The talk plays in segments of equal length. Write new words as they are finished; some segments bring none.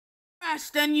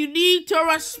arrest, and you need to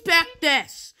respect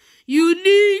this. You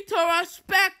need to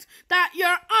respect that you're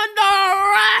under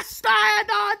arrest by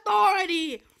the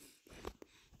authority.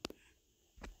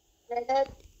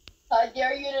 I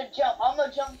dare you to jump. I'm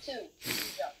gonna jump too.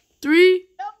 Jump. 3,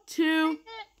 2,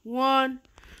 1.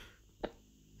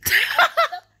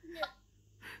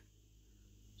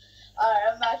 Alright,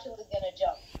 I'm actually gonna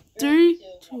jump. 3,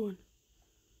 2, 1.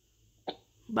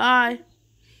 Bye.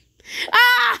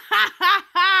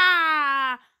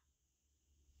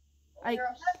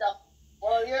 You're stuck.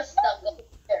 Well, you're stuck up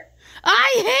there. I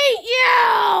hate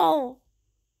you!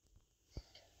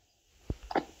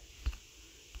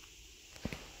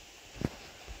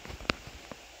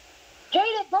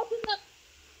 Jaden,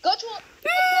 go to a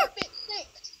carpet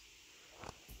 6.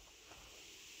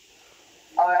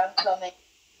 Alright, I'm coming.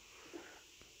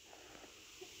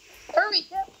 Hurry,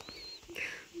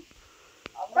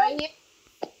 I'm right here.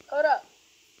 Hold up.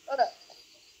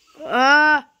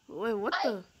 Wait, what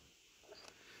the?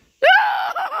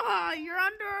 You're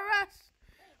under arrest.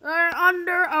 You're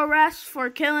under arrest for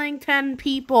killing 10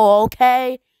 people,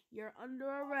 okay? You're under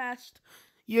arrest.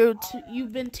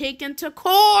 You've been taken to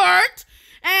court,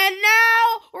 and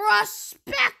now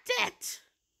respect it.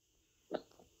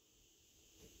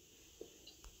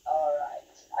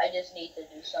 Alright, I just need to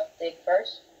do something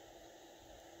first.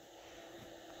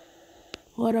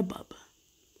 What a bub.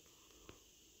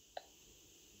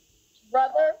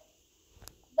 Brother,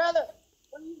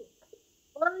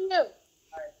 where are you?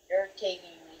 Alright, you're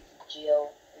taking me to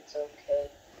jail. It's okay.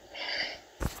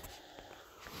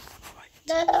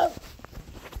 No.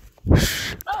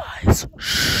 Shh, guys.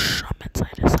 Shh, I'm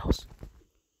inside his house.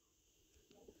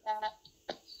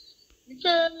 You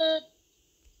should.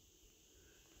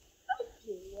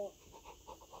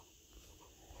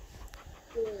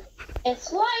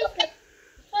 It's like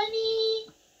funny.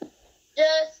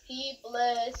 Just keep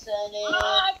listening.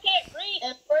 Oh, I can't breathe.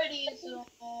 And pretty soon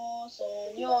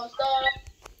you'll start.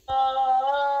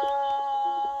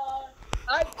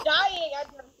 I'm dying. I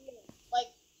can feel it.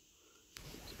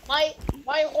 Like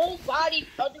my whole body's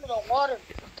under the water.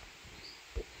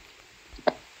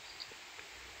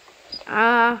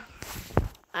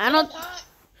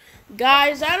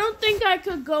 Guys, I don't think I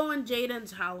could go in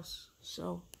Jaden's house.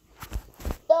 So.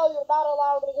 No, you're not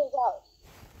allowed in his house.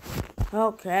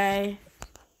 Okay.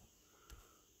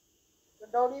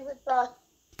 But don't even try.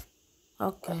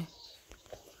 Okay.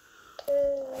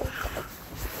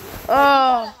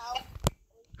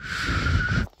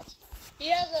 He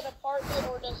has an apartment,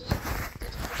 or does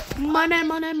he? Money.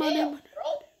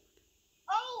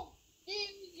 Oh,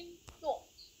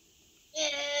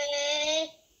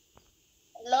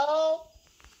 hello.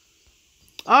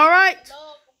 All right. Hello.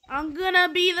 I'm gonna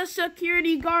be the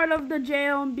security guard of the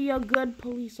jail and be a good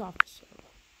police officer.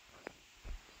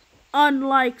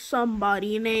 Unlike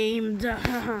somebody named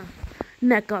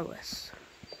Nicholas.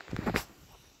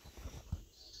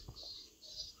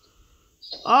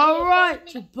 All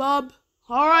right, bub.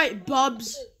 All right,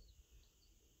 bubs.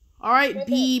 All right,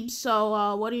 Beebs.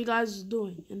 So, what are you guys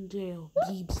doing in jail,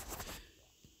 Beebs?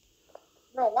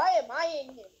 Bro, why am I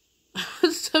in here?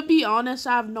 To be honest,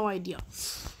 I have no idea.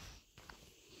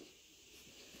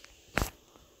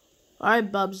 All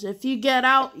right, bubs. If you get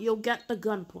out, you'll get the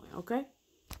gunpoint. Okay?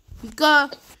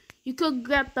 You could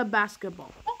get the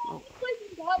basketball. Oh.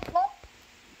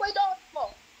 Play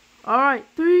dodgeball. All right,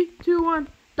 3, 2, 1.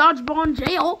 Dodgeball in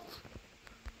jail.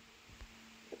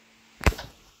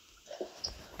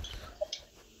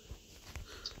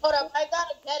 Hold up, I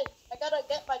gotta get it. I gotta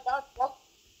get my dodgeball.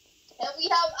 Can we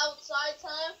have outside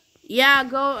time? Yeah,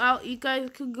 go out. You guys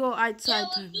could go outside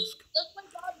time. Let's play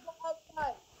dodgeball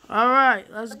outside. All right,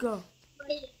 let's go.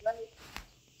 Ready?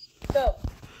 Go.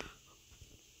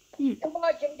 Come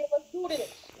on, JJ, let's do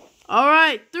this. All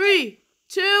right, 3,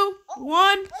 2,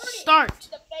 1, start.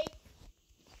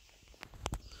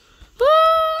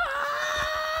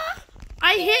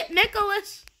 I hit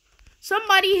Nicholas.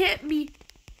 Somebody hit me.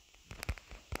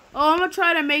 Oh, I'm gonna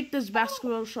try to make this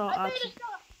basketball shot. I made a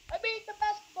shot. I made the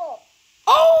basketball.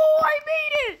 Oh, I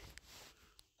made it.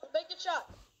 Make a shot.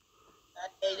 I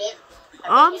made it.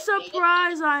 I'm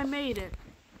surprised I made it.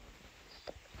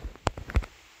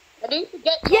 I need to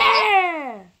get.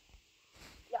 Yeah.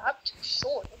 Yeah, I'm too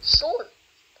short. I'm short.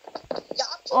 Yeah,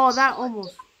 I'm too Oh, that short.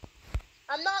 almost.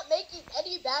 I'm not making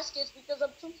any baskets because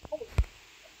I'm too short.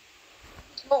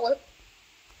 Smaller.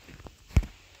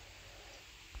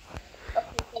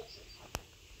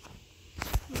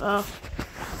 Oh.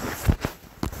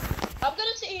 I'm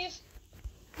gonna see if.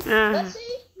 Let's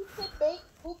see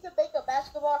who can make a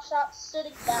basketball shot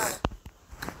sitting down.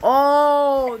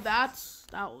 Oh, that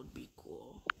would be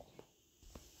cool.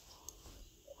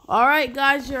 All right,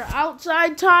 guys, your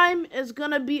outside time is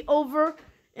going to be over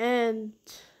in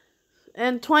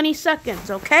 20 seconds,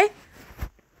 okay?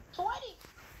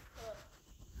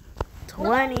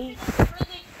 20,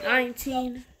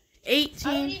 19,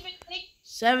 18,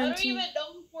 17,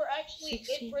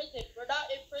 16,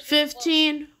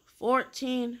 15,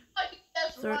 14,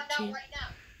 13,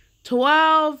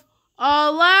 12,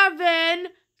 11,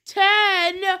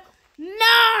 10,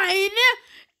 9,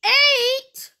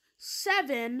 8,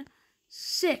 7,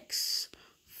 6,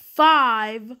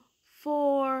 5,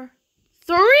 4,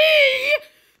 3,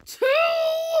 2,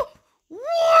 1.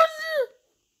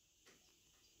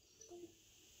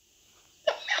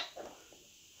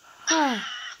 Ah!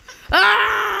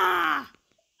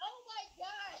 Oh my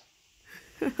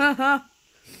god!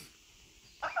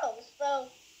 Spell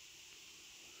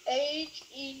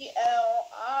HELI.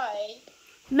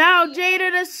 Now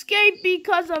Jaden escaped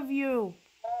because of you.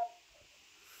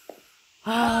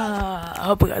 I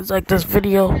hope you guys like this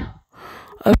video. I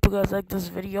hope you guys like this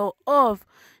video of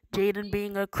Jaden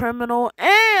being a criminal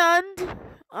and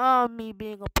me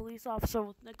being a police officer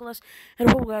with Nicholas. And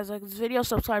I hope you guys like this video.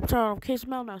 Subscribe, turn on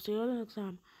notification bell, and I'll see you next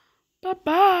time. Bye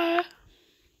bye.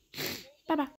 Bye bye.